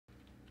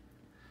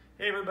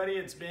Hey everybody,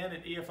 it's Ben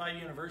at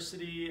EFI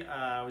University.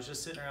 I was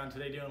just sitting around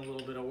today doing a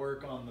little bit of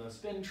work on the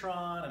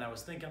spintron, and I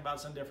was thinking about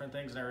some different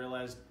things, and I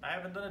realized I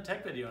haven't done a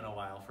tech video in a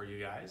while for you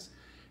guys.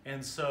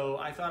 And so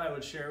I thought I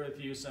would share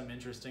with you some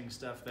interesting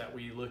stuff that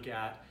we look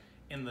at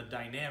in the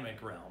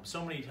dynamic realm.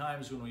 So many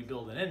times when we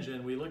build an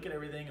engine, we look at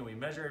everything and we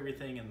measure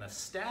everything in the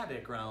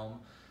static realm,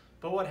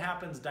 but what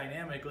happens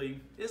dynamically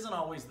isn't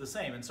always the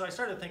same. And so I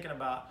started thinking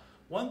about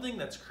one thing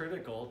that's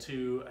critical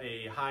to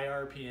a high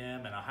RPM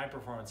and a high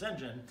performance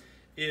engine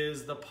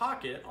is the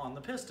pocket on the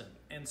piston.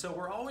 And so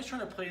we're always trying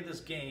to play this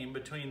game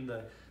between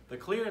the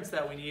clearance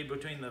that we need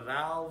between the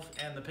valve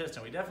and the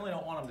piston. We definitely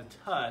don't want them to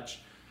touch,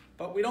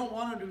 but we don't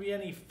want them to be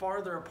any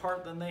farther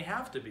apart than they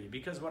have to be,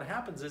 because what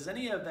happens is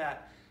any of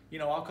that,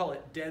 I'll call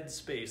it dead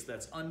space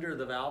that's under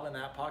the valve in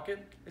that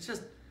pocket, it's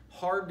just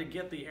hard to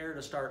get the air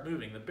to start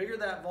moving. The bigger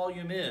that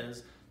volume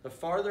is, the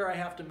farther I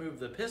have to move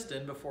the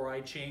piston before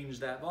I change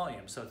that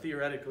volume. So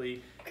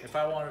theoretically, if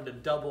I wanted to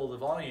double the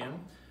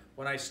volume,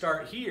 when I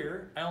start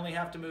here, I only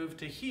have to move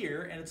to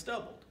here and it's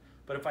doubled.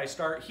 But if I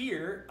start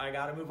here, I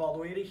gotta move all the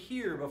way to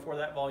here before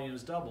that volume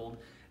is doubled.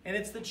 And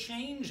it's the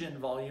change in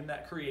volume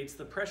that creates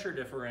the pressure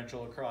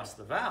differential across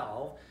the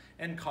valve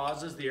and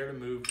causes the air to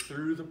move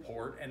through the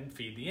port and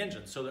feed the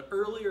engine. So the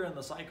earlier in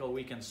the cycle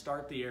we can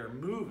start the air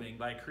moving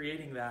by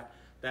creating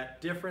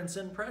that difference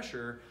in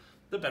pressure,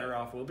 the better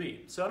off we'll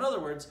be. So in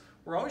other words,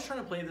 we're always trying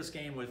to play this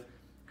game with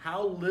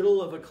how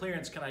little of a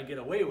clearance can I get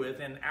away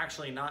with and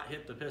actually not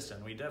hit the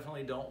piston. We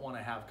definitely don't want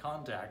to have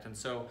contact. And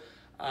so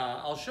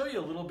I'll show you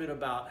a little bit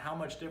about how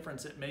much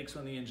difference it makes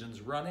when the engine's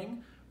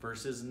running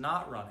versus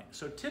not running.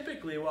 So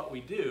typically what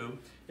we do,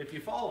 if you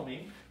follow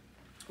me,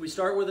 we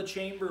start with a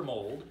chamber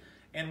mold.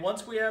 And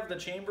once we have the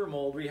chamber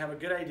mold, we have a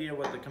good idea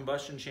what the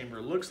combustion chamber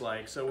looks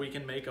like, so we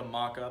can make a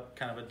mock-up,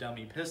 kind of a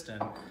dummy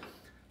piston.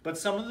 But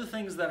some of the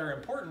things that are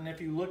important, if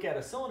you look at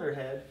a cylinder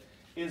head,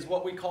 is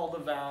what we call the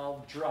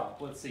valve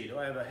drop. Let's see, do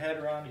I have a head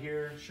around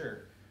here? Sure.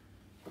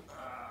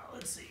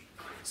 Let's see.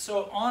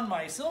 So on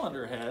my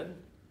cylinder head,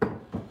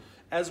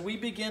 as we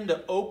begin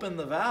to open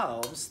the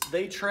valves,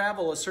 they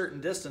travel a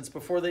certain distance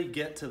before they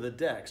get to the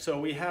deck. So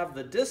we have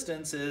the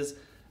distance is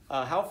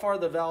how far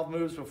the valve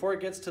moves before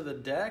it gets to the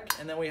deck,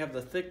 and then we have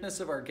the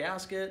thickness of our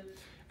gasket,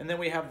 and then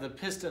we have the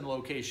piston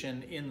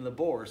location in the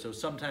bore. So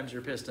sometimes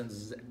your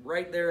piston's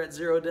right there at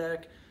zero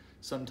deck,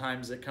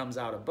 sometimes it comes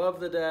out above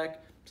the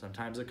deck,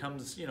 sometimes it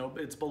comes,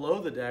 it's below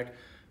the deck.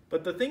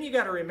 But the thing you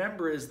got to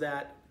remember is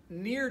that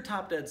near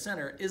top dead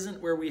center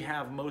isn't where we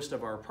have most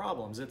of our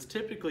problems. It's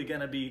typically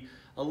going to be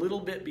a little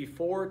bit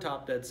before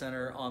top dead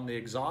center on the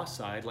exhaust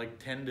side, like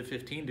 10 to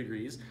 15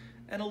 degrees,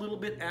 and a little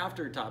bit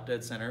after top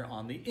dead center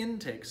on the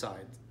intake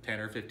side, 10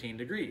 or 15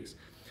 degrees.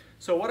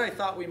 So what I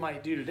thought we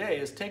might do today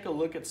is take a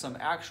look at some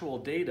actual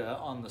data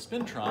on the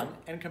spintron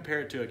and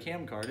compare it to a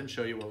cam card and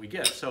show you what we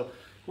get. So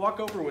walk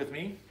over with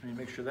me. Let me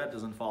make sure that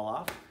doesn't fall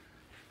off.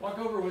 Walk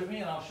over with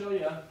me and I'll show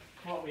you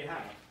what we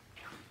have.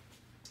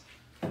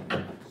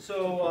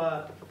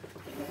 So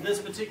this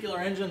particular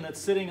engine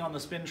that's sitting on the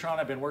spintron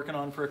I've been working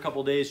on for a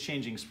couple days,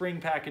 changing spring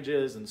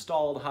packages,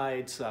 installed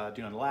heights,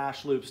 doing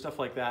lash loops, stuff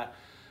like that,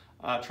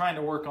 trying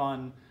to work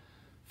on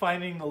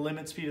finding the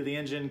limit speed of the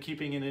engine,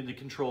 keeping it into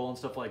control and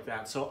stuff like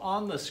that. So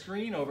on the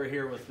screen over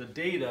here with the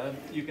data,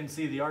 you can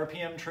see the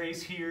RPM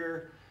trace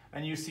here,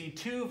 and you see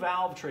two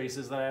valve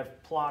traces that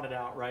I've plotted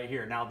out right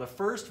here. Now the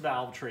first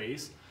valve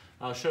trace,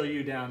 I'll show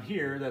you down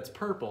here, that's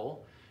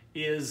purple,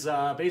 is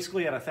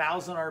basically at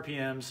 1,000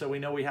 RPM, so we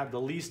know we have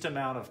the least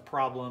amount of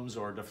problems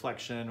or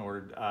deflection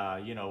or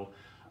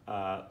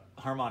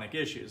harmonic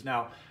issues.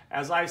 Now,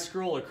 as I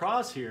scroll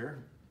across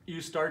here,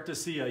 you start to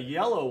see a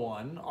yellow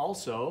one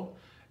also,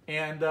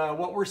 and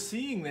what we're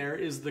seeing there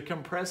is the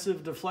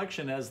compressive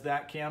deflection as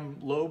that cam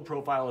lobe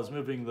profile is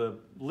moving the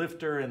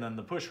lifter and then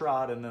the push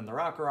rod and then the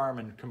rocker arm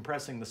and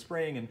compressing the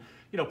spring and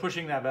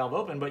pushing that valve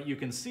open. But you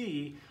can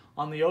see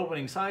on the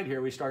opening side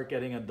here, we start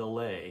getting a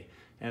delay,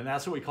 and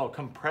that's what we call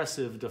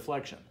compressive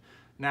deflection.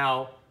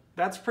 Now,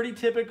 that's pretty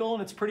typical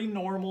and it's pretty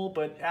normal,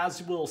 but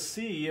as we'll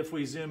see if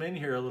we zoom in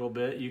here a little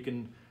bit, we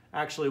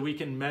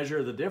can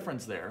measure the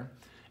difference there.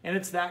 And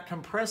it's that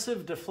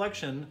compressive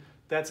deflection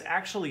that's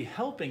actually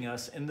helping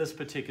us in this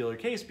particular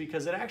case,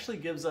 because it actually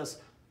gives us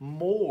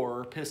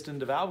more piston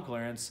to valve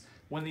clearance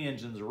when the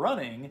engine's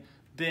running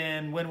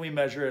than when we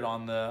measure it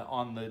on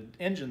the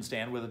engine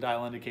stand with a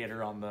dial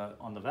indicator on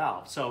the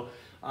valve. So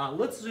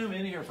let's zoom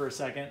in here for a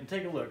second and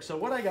take a look. So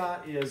what I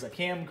got is a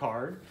cam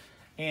card,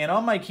 and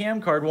on my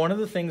cam card, one of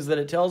the things that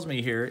it tells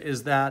me here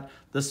is that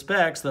the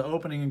specs, the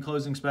opening and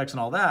closing specs and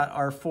all that,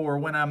 are for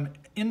when I'm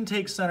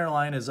intake center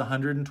line is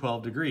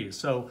 112 degrees.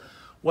 So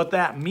what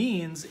that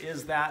means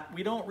is that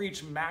we don't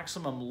reach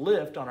maximum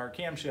lift on our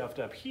camshaft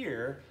up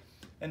here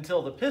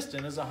until the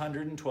piston is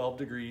 112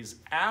 degrees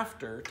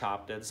after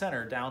top dead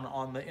center down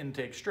on the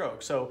intake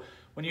stroke. So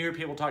when you hear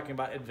people talking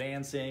about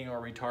advancing or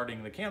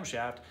retarding the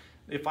camshaft,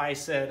 if I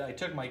said I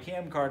took my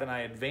cam card and I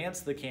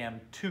advanced the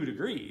cam 2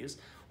 degrees,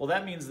 well,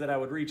 that means that I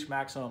would reach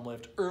maximum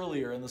lift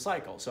earlier in the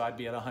cycle. So I'd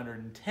be at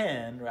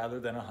 110 rather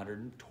than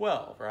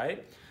 112,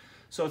 right?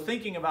 So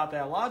thinking about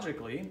that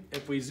logically,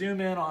 if we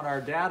zoom in on our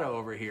data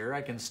over here,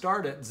 I can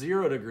start at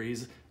 0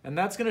 degrees, and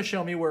that's going to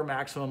show me where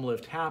maximum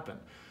lift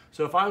happened.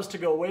 So if I was to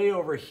go way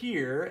over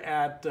here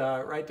at,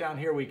 right down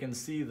here, we can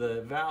see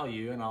the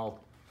value, and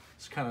I'll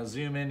just kind of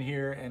zoom in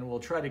here, and we'll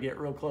try to get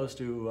real close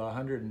to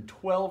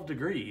 112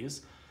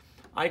 degrees.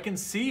 I can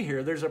see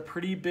here there's a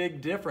pretty big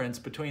difference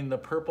between the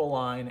purple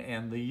line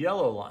and the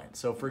yellow line.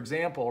 So for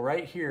example,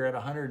 right here at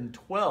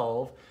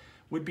 112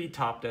 would be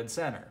top dead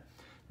center.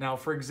 Now,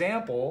 for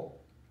example,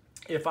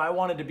 if I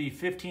wanted to be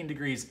 15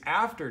 degrees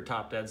after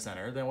top dead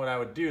center, then what I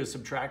would do is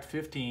subtract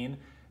 15,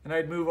 and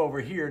I'd move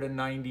over here to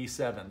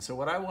 97. So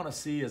what I want to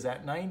see is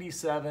at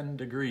 97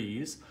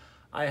 degrees,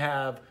 I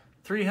have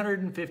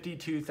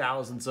 352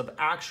 thousandths of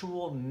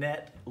actual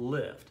net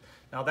lift.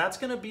 Now that's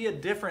going to be a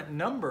different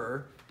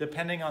number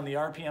depending on the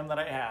RPM that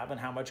I have and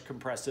how much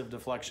compressive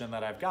deflection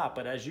that I've got.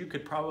 But as you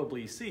could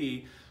probably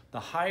see, the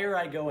higher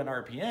I go in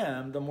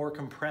RPM, the more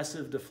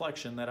compressive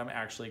deflection that I'm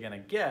actually going to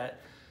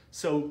get.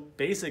 So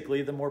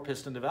basically, the more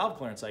piston to valve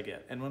clearance I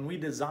get. And when we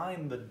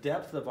design the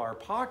depth of our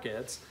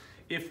pockets,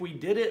 if we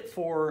did it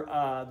for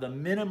the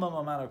minimum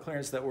amount of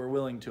clearance that we're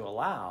willing to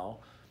allow,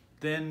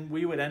 then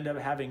we would end up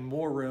having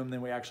more room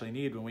than we actually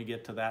need when we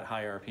get to that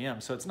high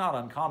RPM. So it's not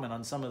uncommon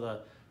on some of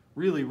the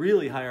really,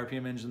 really high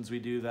RPM engines we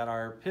do that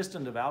our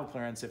piston to valve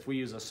clearance, if we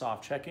use a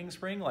soft checking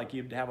spring like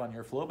you'd have on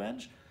your flow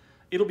bench,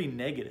 it'll be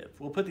negative.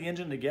 We'll put the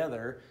engine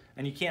together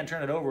and you can't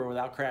turn it over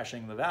without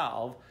crashing the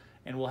valve,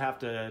 and we'll have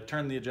to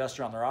turn the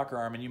adjuster on the rocker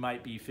arm, and you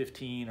might be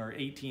 15 or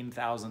 18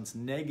 thousandths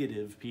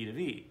negative P to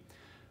V.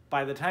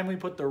 By the time we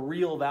put the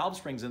real valve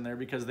springs in there,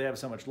 because they have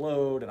so much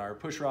load and our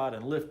push rod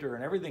and lifter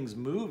and everything's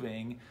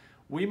moving,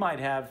 we might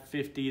have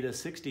 50 to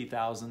 60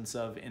 thousandths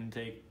of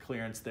intake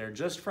clearance there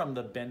just from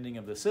the bending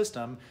of the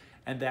system,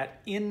 and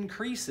that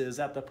increases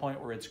at the point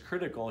where it's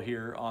critical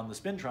here on the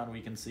spintron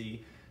we can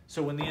see.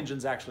 So when the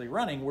engine's actually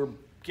running, we're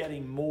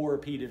getting more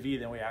P to V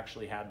than we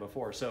actually had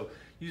before. So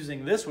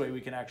using this way,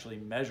 we can actually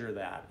measure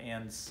that.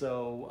 And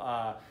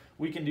so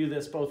we can do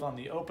this both on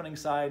the opening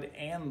side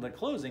and the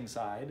closing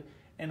side,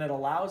 and it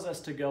allows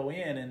us to go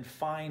in and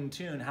fine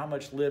tune how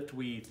much lift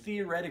we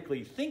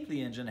theoretically think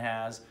the engine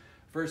has,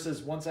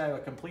 versus once I have a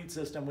complete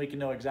system, we can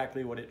know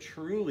exactly what it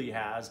truly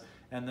has,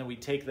 and then we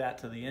take that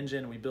to the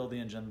engine, we build the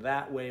engine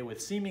that way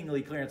with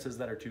seemingly clearances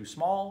that are too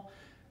small,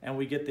 and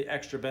we get the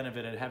extra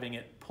benefit of having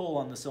it pull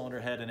on the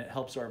cylinder head, and it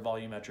helps our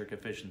volumetric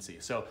efficiency.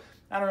 So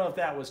I don't know if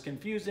that was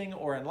confusing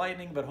or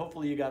enlightening, but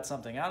hopefully you got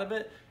something out of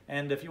it.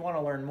 And if you want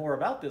to learn more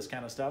about this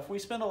kind of stuff, we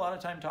spend a lot of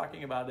time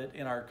talking about it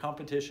in our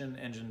competition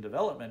engine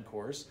development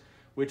course,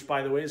 which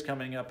by the way is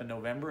coming up in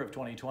November of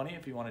 2020.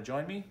 If you want to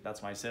join me,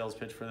 that's my sales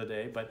pitch for the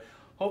day. But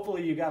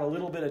hopefully you got a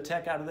little bit of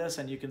tech out of this,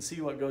 and you can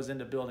see what goes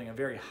into building a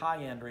very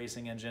high-end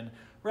racing engine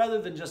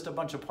rather than just a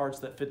bunch of parts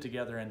that fit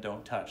together and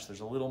don't touch.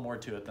 There's a little more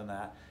to it than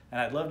that. And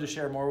I'd love to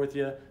share more with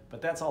you,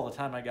 but that's all the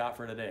time I got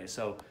for today.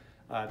 So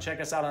check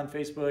us out on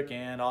Facebook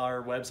and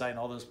our website and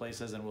all those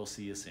places, and we'll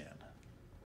see you soon.